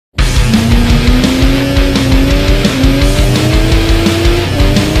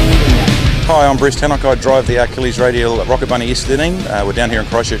Hi, I'm Bruce Tannock. I drive the Achilles Radial Rocket Bunny S13. We're down here in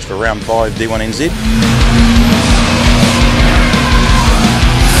Christchurch for round 5 D1NZ.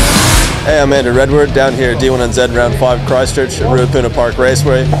 Hey, I'm Andrew Redward, down here at D1NZ round 5 Christchurch at Ruapuna Park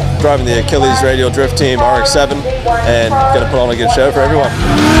Raceway, driving the Achilles Radial Drift Team RX-7 and going to put on a good show for everyone.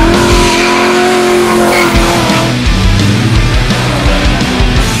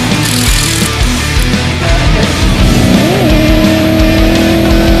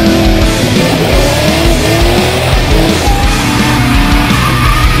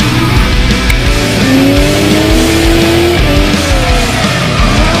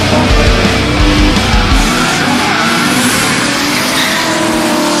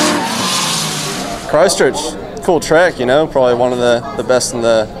 Christchurch, cool track, you know, probably one of the best in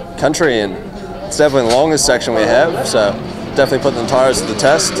the country, and it's definitely the longest section we have, so definitely putting the tires to the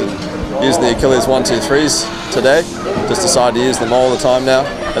test and using the Achilles 123s today. Just decided to use them all the time now,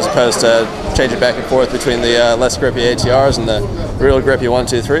 as opposed to changing back and forth between the less grippy ATRs and the real grippy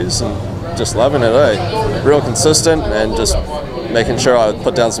 123s, and just loving it, eh? Real consistent and just making sure I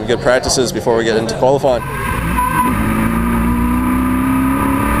put down some good practices before we get into qualifying.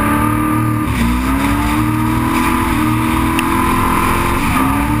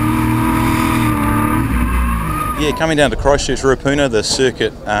 Yeah, coming down to Christchurch, Ruapuna, the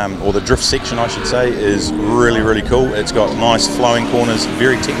circuit, or the drift section I should say, is really cool. It's got nice flowing corners,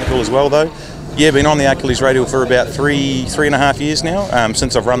 very technical as well though. Yeah, been on the Achilles Radial for about three and a half years now,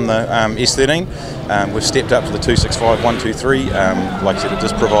 since I've run the S13. We've stepped up to the 265 123. Like I said, it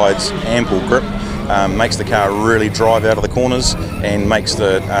just provides ample grip, makes the car really drive out of the corners and makes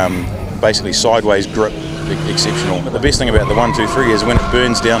the basically sideways grip exceptional. But the best thing about the 123 is when it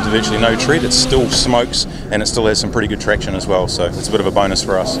burns down to virtually no tread, it still smokes and it still has some pretty good traction as well, so it's a bit of a bonus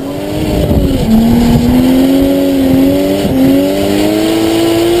for us.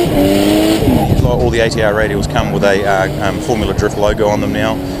 All the ATR radials come with a Formula Drift logo on them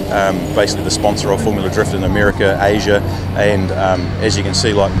now, basically the sponsor of Formula Drift in America, Asia, and as you can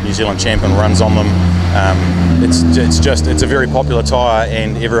see, like New Zealand Champion runs on them. It's a very popular tyre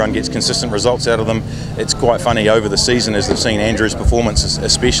and everyone gets consistent results out of them. It's quite funny over the season as they've seen Andrew's performance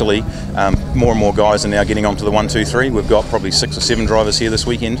especially, more and more guys are now getting onto the 123. We've got probably 6 or 7 drivers here this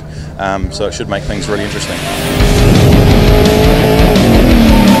weekend, so it should make things really interesting.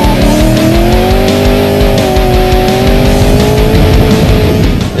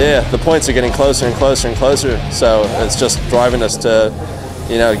 Yeah, the points are getting closer and closer and closer, so it's just driving us to,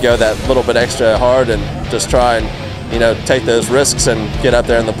 you know, go that little bit extra hard and just try and, you know, take those risks and get up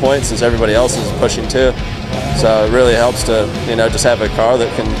there in the points as everybody else is pushing too. So it really helps to, you know, just have a car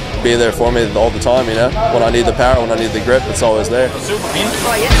that can be there for me all the time, you know. When I need the power, when I need the grip, it's always there. Super.